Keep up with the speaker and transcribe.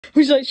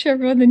Would you like to show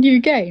everyone the new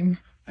game?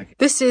 Okay.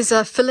 This is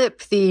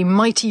Philip, the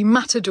mighty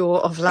matador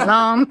of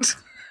Lalande.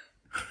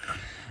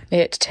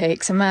 It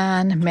takes a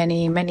man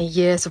many, many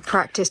years of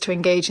practice to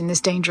engage in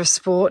this dangerous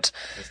sport.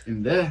 Just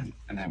in there,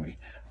 and then we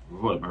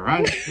roll them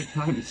around 2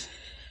 times.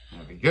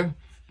 There we go.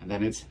 And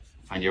then it's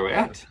find your way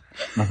out.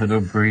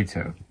 Matador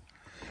burrito.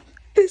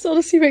 This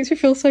honestly makes me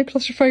feel so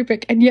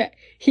claustrophobic, and yet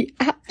he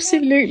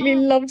absolutely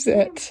loves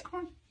it.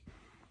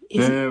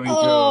 There we go.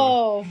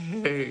 Oh,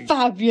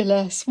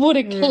 fabulous. What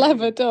a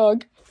clever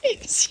dog.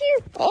 Yes, you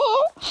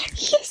are.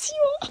 Yes,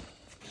 you are.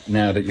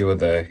 Now that you're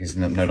there, he's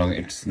no longer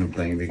interested in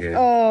playing the game.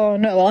 Oh,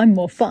 no, I'm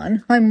more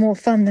fun. I'm more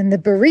fun than the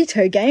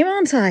burrito game,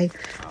 aren't I?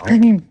 Oh. I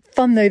mean,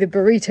 fun though the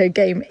burrito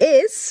game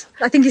is,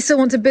 I think he still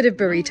wants a bit of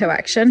burrito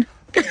action.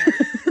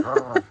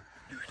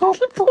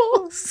 Of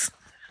course.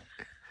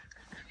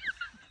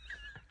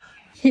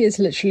 He is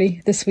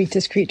literally the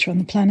sweetest creature on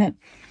the planet.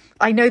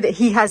 I know that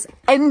he has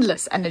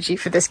endless energy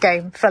for this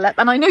game, Philip,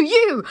 and I know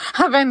you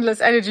have endless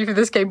energy for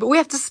this game, but we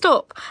have to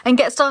stop and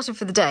get started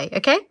for the day,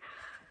 okay?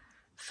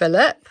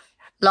 Philip,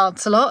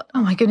 Lancelot,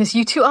 oh my goodness,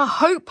 you two are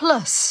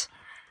hopeless.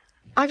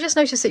 I've just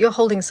noticed that you're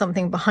holding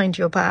something behind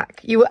your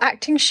back. You were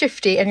acting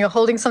shifty and you're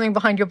holding something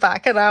behind your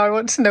back, and now I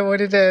want to know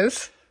what it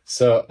is.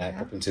 So I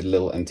popped into the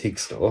little antique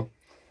store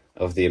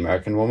of the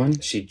American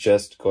woman. She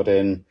just got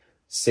in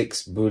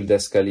 6 boules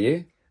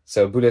d'escalier.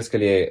 So boule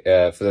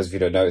d'escalier, for those of you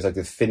who don't know, is like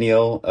the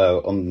finial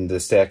on the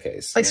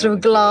staircase. Like sort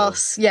of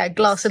glass, yeah,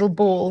 glass little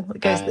ball that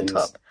goes to the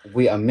top.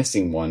 We are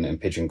missing one in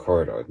Pigeon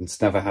Corridor.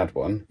 It's never had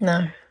one.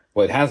 No.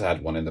 Well, it has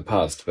had one in the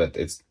past, but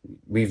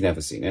we've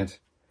never seen it.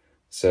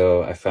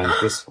 So I found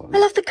this one. I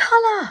love the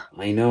colour.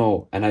 I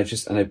know. And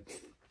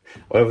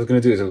what I was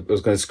going to do is I was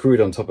going to screw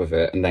it on top of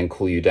it and then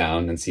cool you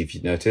down and see if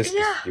you'd notice.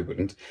 Yeah. You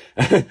wouldn't.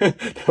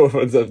 That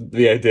was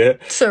the idea.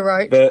 So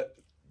right. But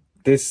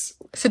this...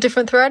 It's a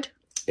different thread?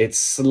 It's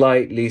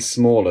slightly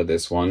smaller,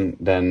 this one,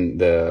 than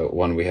the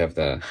one we have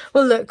there.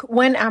 Well, look,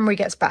 when Amory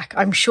gets back,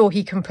 I'm sure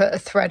he can put a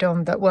thread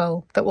on that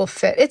will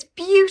fit. It's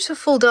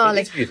beautiful,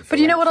 darling. It is beautiful, but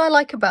you know what I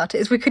like about it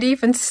is we could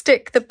even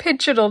stick the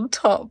pigeon on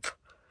top.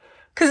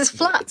 Because it's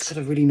flat. It's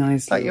got a really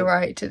nice... But you're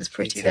right, it's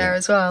pretty there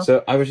as well.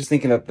 So I was just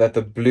thinking that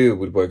the blue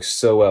would work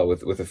so well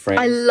with the frame.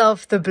 I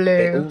love the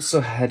blue. They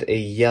also had a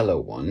yellow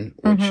one,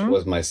 which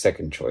was my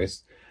second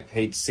choice. I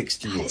paid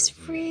 60 euros.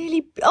 It's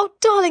really... Oh,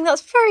 darling,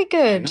 that's very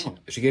good.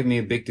 She gave me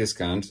a big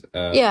discount.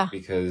 Yeah.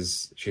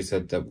 Because she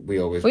said that we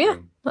always... Well, yeah,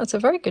 that's a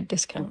very good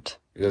discount.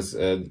 Because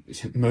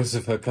most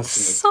of her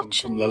customers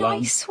Such come a from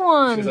Lalande. nice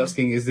one. She was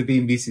asking, is the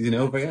B&B season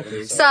over yet?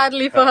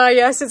 Sadly for her,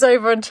 yes, it's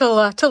over until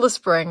the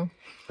spring.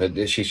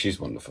 But she's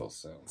wonderful.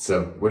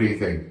 So what do you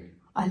think?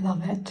 I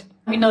love it.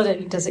 I mean, not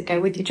only does it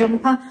go with your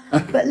jumper,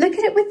 but look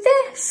at it with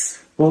this.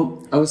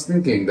 Well, I was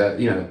thinking that,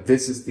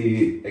 this is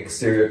the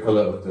exterior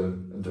colour of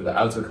the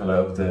outer colour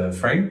of the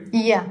frame.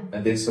 Yeah.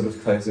 And this sort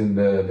of ties in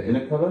the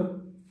inner colour.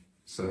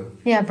 So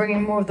yeah,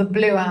 bringing more of the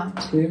blue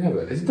out. Yeah,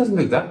 but it doesn't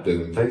look that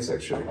blue in place,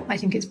 actually. I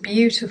think it's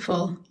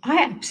beautiful.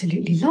 I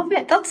absolutely love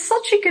it. That's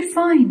such a good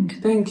find.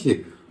 Thank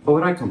you. But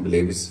what I can't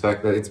believe is the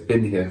fact that it's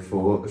been here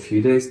for a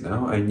few days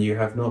now and you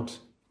have not...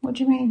 What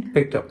do you mean?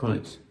 Picked up on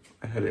it.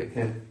 I had it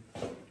here.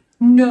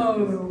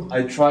 No.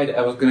 I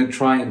was going to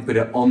try and put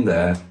it on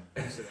there.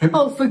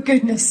 Oh, for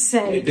goodness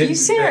sake. Are you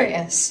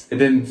serious? It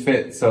didn't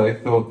fit, so I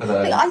thought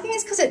that... I think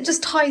it's because it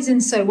just ties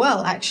in so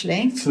well,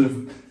 actually. Sort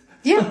of...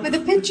 Yeah, with a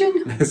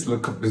pigeon. Nice little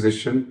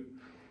composition.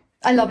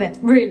 I love it,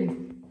 really.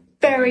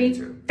 Very,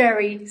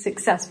 very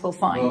successful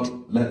find.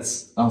 Well,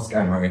 let's ask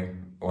Amory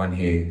when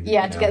he...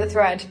 Yeah, to get the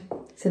thread.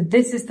 So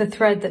this is the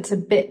thread that's a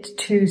bit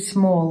too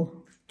small.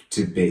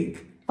 Too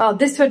big. Oh,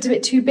 this thread's a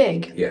bit too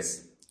big?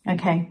 Yes.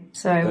 Okay,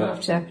 so we'll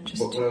have to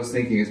just... What I was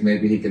thinking is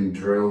maybe he can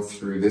drill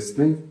through this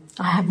thing.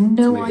 I have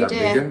no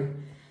idea.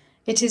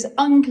 It is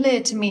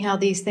unclear to me how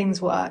these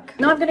things work.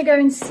 Now I'm going to go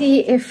and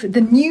see if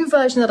the new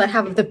version that I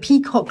have of the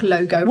peacock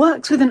logo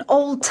works with an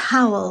old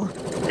towel.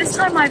 This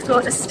time I've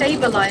got a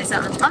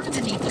stabiliser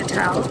underneath the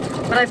towel,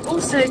 but I've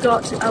also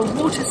got a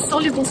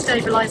water-soluble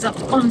stabiliser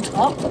on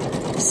top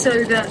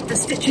so that the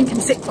stitching can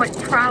sit quite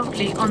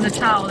proudly on the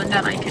towel and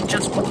then I can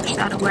just wash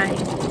that away.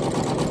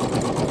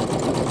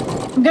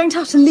 I'm going to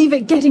have to leave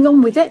it getting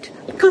on with it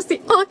because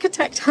the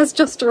architect has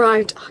just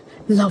arrived.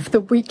 Love the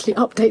weekly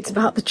updates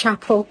about the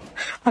chapel.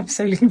 I'm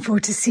so looking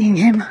forward to seeing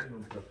him.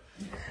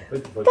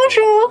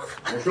 Bonjour.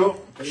 Bonjour.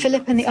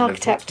 Philip and the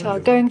architect are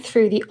going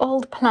through the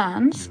old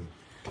plans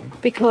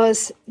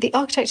because the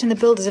architect and the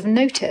builders have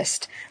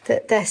noticed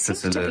that there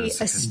seems to be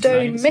a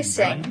stone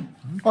missing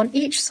on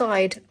each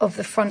side of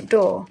the front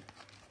door.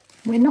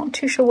 We're not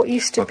too sure what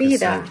used to be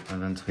there.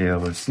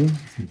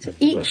 So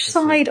each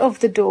side of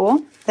the door,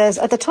 there's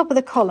at the top of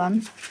the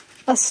column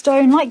a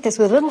stone like this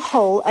with a little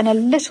hole and a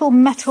little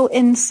metal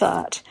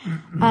insert.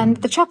 And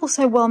the chapel's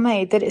so well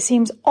made that it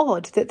seems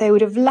odd that they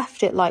would have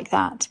left it like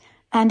that.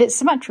 And it's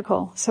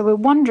symmetrical. So we're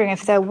wondering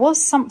if there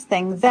was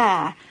something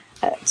there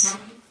at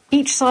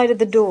each side of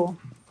the door.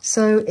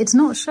 So it's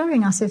not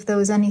showing us if there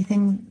was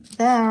anything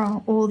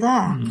there or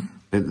there.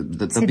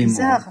 There'd be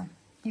more.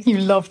 You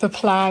love the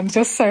plans.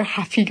 You're so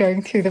happy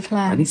going through the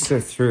plans. I need to go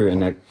through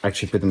and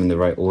actually put them in the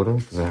right order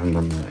because I haven't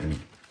done that.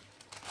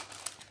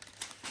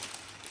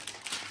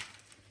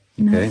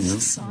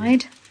 Nice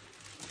side.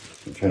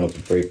 I'm trying not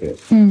to break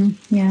it.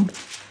 Yeah.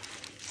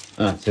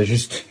 Ah, so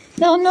just...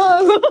 Oh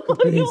no!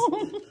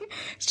 No.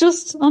 It's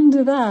just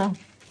under there.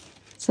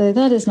 So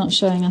that is not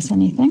showing us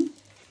anything.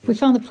 We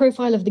found the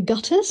profile of the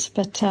gutters,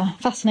 but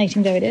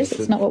fascinating though it is,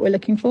 it's not what we're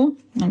looking for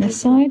on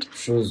this side.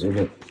 Shows a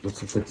bit.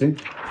 What's it fitting?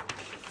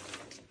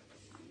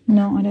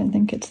 No, I don't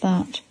think it's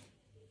that.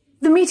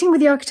 The meeting with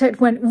the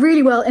architect went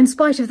really well in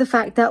spite of the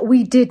fact that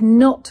we did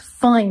not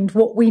find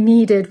what we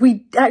needed.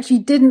 We actually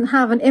didn't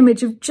have an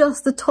image of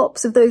just the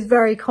tops of those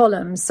very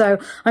columns. So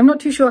I'm not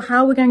too sure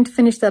how we're going to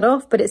finish that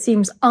off, but it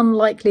seems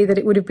unlikely that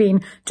it would have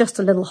been just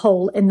a little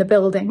hole in the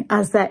building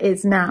as there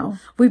is now.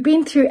 We've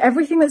been through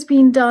everything that's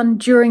been done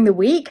during the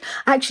week.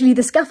 Actually,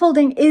 the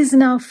scaffolding is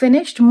now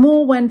finished.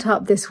 More went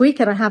up this week,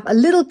 and I have a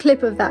little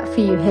clip of that for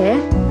you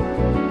here.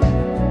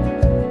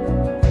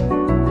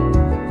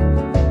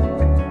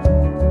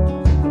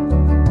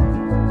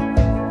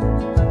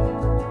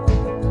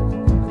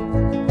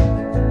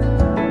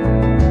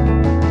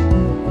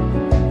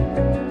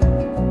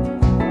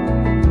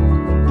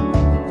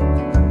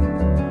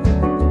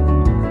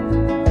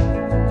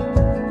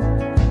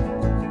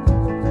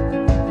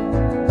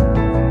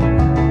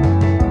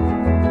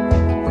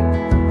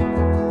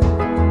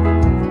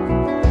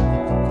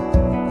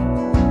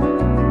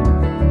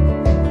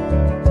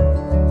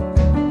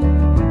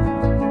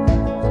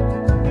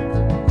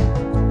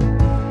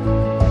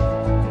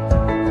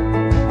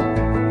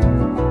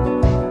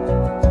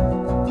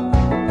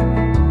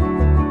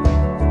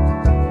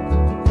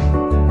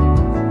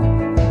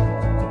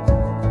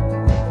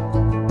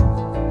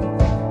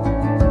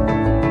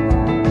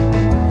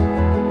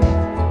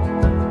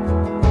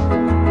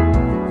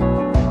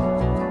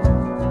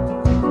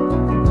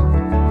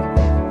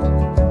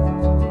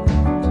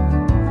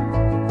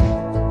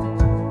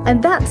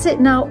 And that's it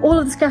now. All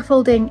of the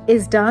scaffolding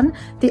is done.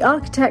 The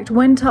architect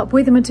went up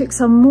with him and took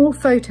some more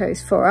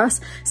photos for us.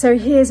 So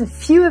here's a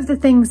few of the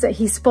things that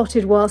he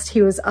spotted whilst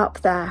he was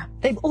up there.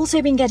 They've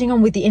also been getting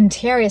on with the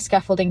interior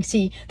scaffolding.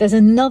 See, there's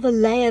another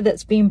layer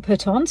that's been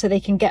put on so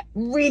they can get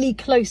really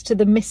close to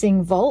the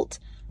missing vault.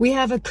 We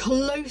have a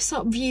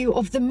close-up view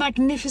of the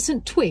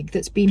magnificent twig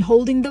that's been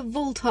holding the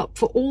vault up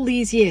for all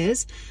these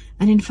years.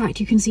 And in fact,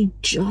 you can see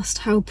just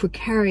how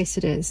precarious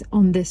it is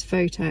on this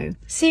photo.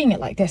 Seeing it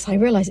like this, I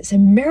realise it's a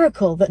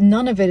miracle that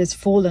none of it has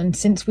fallen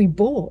since we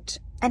bought.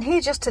 And here,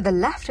 just to the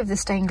left of the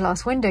stained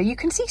glass window, you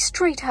can see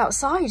straight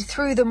outside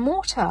through the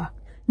mortar.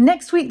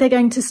 Next week, they're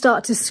going to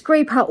start to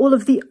scrape out all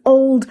of the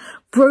old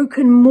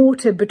broken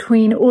mortar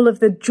between all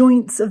of the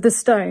joints of the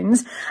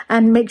stones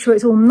and make sure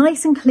it's all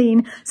nice and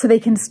clean so they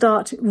can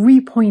start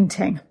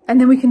repointing. And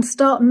then we can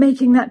start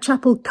making that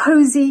chapel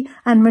cosy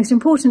and, most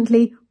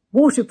importantly,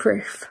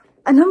 waterproof.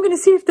 And I'm going to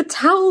see if the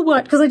towel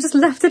worked because I just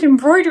left it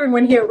embroidering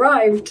when he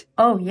arrived.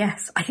 Oh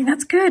yes, I think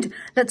that's good.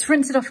 Let's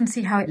rinse it off and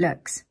see how it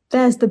looks.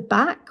 There's the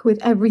back with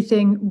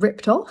everything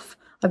ripped off.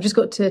 I've just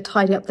got to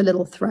tidy up the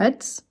little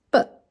threads,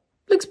 but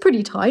looks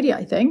pretty tidy,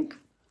 I think.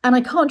 And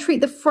I can't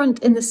treat the front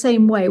in the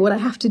same way. What I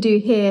have to do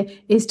here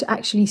is to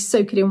actually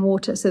soak it in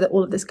water so that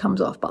all of this comes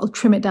off, but I'll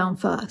trim it down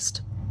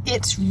first.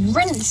 It's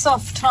rinse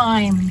off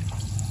time.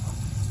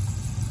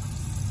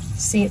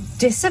 See it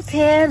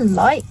disappear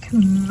like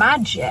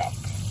magic.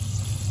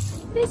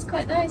 It's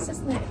quite nice,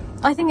 isn't it?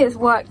 I think it's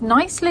worked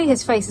nicely.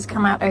 His face has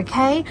come out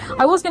okay.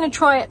 I was going to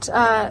try it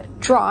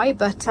dry,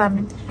 but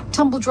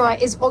tumble dry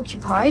is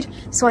occupied.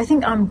 So I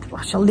think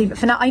I shall leave it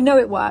for now. I know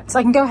it works.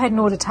 I can go ahead and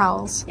order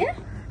towels. Yeah.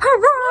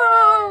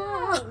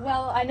 Hurrah!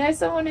 Well, I know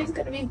someone who's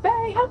going to be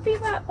very happy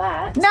about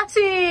that.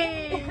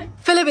 Natty!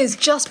 Philip is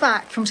just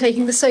back from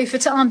taking the sofa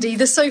to Andy,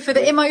 the sofa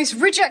that Imo's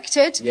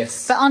rejected.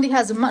 Yes. But Andy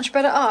has a much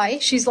better eye.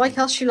 She's like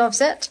us, she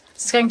loves it.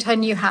 It's going to her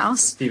new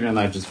house. Stephen and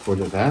I just bought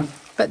it there.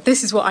 But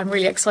this is what I'm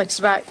really excited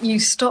about. You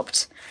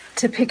stopped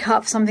to pick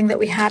up something that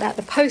we had at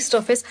the post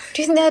office.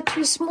 Do you think they're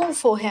too small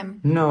for him?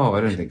 No, I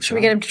don't think so. Should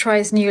we get him to try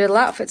his new little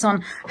outfits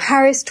on?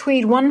 Harris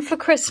tweed, one for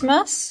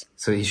Christmas.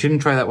 So he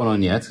shouldn't try that one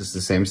on yet. It's the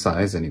same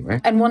size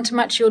anyway. And one to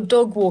match your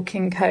dog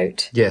walking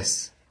coat.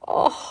 Yes.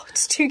 Oh,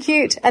 it's too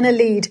cute. And a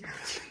lead.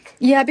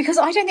 Yeah, because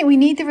I don't think we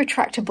need the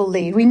retractable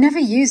lead. We never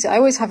use it. I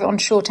always have it on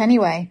short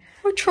anyway.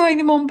 We're trying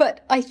them on,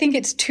 but I think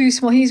it's too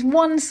small. He's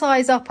one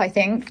size up, I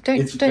think.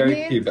 Don't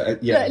very you? Cute,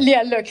 but yeah.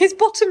 Yeah, look, his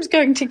bottom's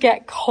going to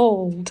get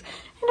cold.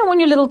 You don't want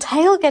your little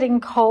tail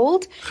getting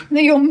cold. No,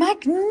 you're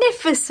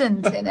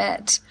magnificent in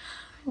it.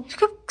 You've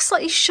got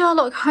slightly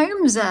Sherlock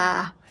Holmes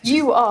there.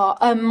 You are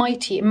a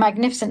mighty,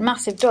 magnificent,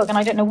 massive dog, and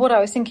I don't know what I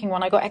was thinking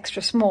when I got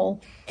extra small.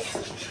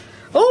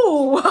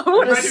 Oh,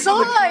 what a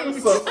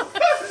size!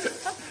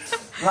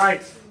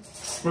 Right,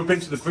 we've been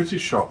to the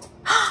British shop.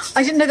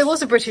 I didn't know there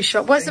was a British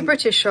shop. Where's the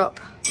British shop?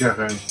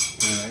 Guéret.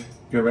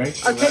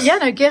 Okay, yeah,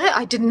 no, Guéret,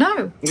 I didn't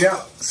know.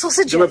 Yeah.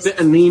 Sausages. They're a bit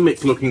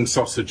anemic looking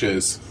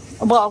sausages.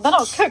 Well, they're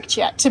not cooked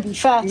yet, to be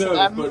fair to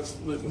them. But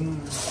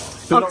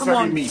they're not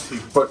very meaty,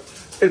 but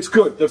it's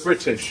good, they're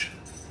British.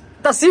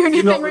 That's the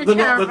only thing we they're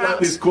care not like about.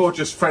 these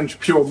gorgeous French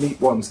pure meat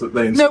ones that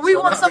they No, we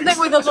want something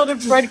with a lot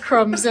of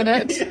breadcrumbs in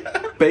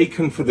it.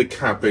 Bacon for the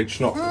cabbage,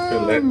 not the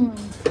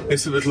fillet.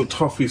 It's a little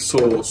toffee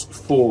sauce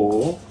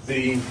for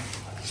the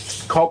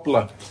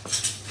cobbler.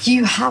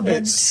 You haven't.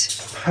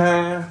 It's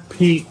pear,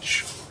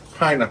 peach,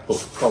 pineapple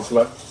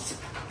cobbler.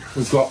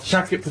 We've got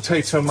jacket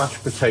potato,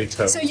 mashed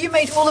potato. So you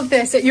made all of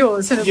this at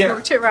yours and have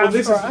brought it around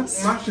for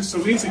us. Mash is so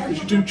easy because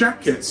you do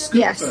jackets, scoop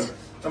Yes. them,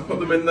 and put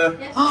them in there.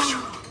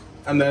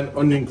 And then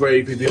onion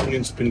gravy. The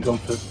onions have been done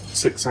for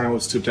 6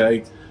 hours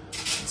today.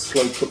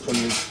 Slow cooked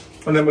onions.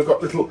 And then we've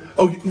got little.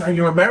 Oh, now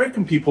your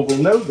American people will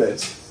know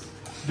this.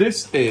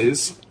 This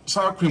is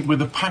sour cream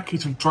with a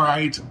packet of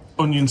dried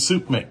onion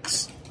soup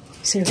mix.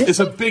 Seriously? It's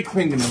a big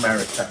thing in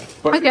America.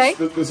 But Okay.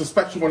 there's a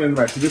special one in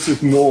America. This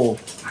is more.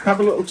 Have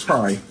a little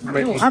try.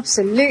 Oh,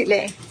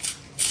 absolutely.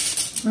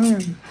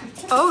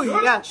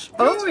 Oh, yes.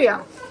 Oh,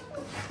 yeah.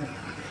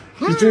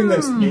 She's doing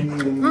this.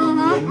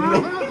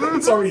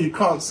 Sorry, you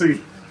can't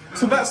see.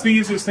 So that's the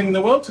easiest thing in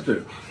the world to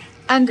do.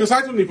 And Because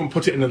I don't even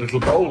put it in a little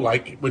bowl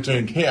like we're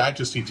doing here. I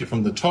just eat it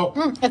from the top.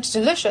 it's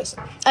delicious.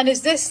 And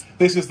is this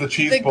This is the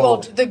cheese the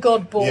ball.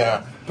 God ball?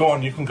 Yeah. Go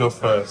on, you can go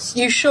first.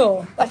 You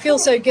sure? I feel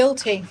so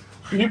guilty.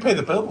 You pay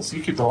the bills.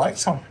 You keep the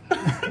lights on.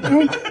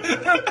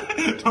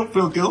 Don't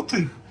feel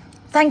guilty.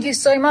 Thank you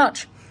so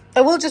much.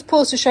 I will just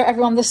pause to show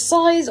everyone the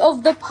size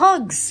of the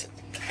pugs.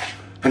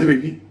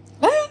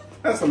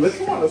 That's a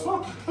little one as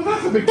well. Oh,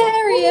 that's a big one.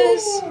 There he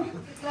is.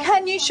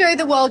 Can you show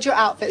the world your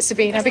outfit,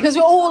 Sabina? Because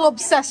we're all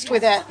obsessed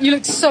with it. You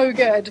look so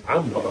good.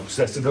 I'm not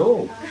obsessed at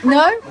all.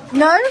 No?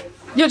 No?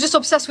 You're just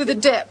obsessed with the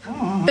dip.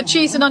 The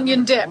cheese and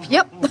onion dip.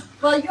 Yep.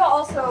 Well, you're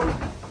also,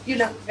 you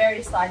look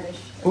very stylish.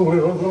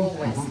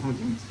 Always.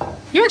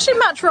 You actually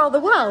match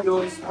rather well.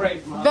 Your spray.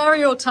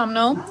 Very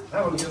autumnal.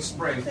 That was your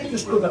spray.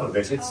 Just put that on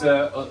this. It's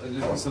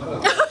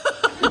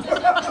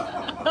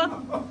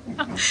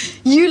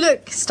You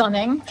look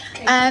stunning.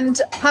 And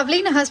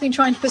Pavlina has been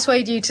trying to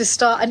persuade you to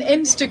start an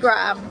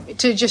Instagram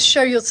to just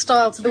show your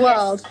style to the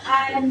world.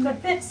 I'm a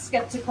bit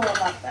skeptical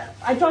about that.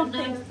 I don't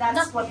think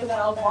that's what the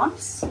world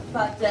wants,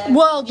 but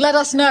World, let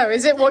us know.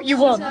 Is it what you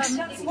want?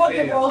 that's what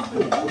the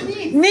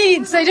world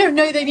Needs. They don't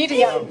know they need it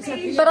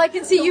yet. But I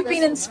can see you've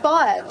been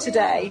inspired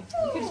today.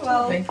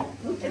 well,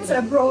 it's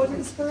a broad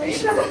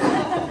inspiration.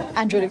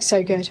 Andrew looks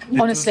so good.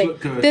 Honestly,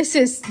 look good. this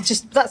is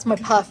just, that's my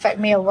perfect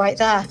meal right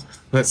there.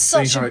 Let's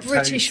Such see how a it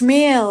British tastes.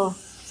 meal.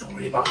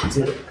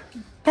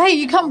 Hey,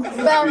 you come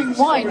bearing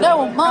wine. No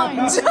one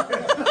minds.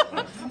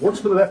 once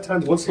for the left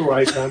hand, once for the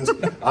right hand.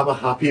 I'm a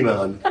happy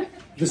man.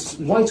 Just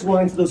white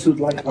wine for those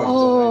who'd like white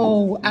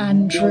Oh,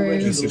 Andrew.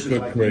 It's a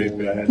good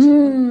gravy.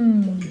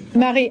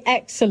 Very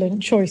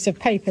excellent choice of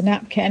paper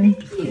napkin.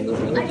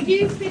 I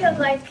do feel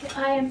like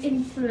I am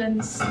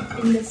influenced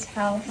in this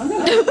house.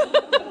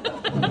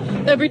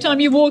 Every time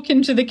you walk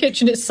into the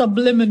kitchen, it's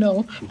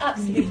subliminal.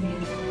 Absolutely.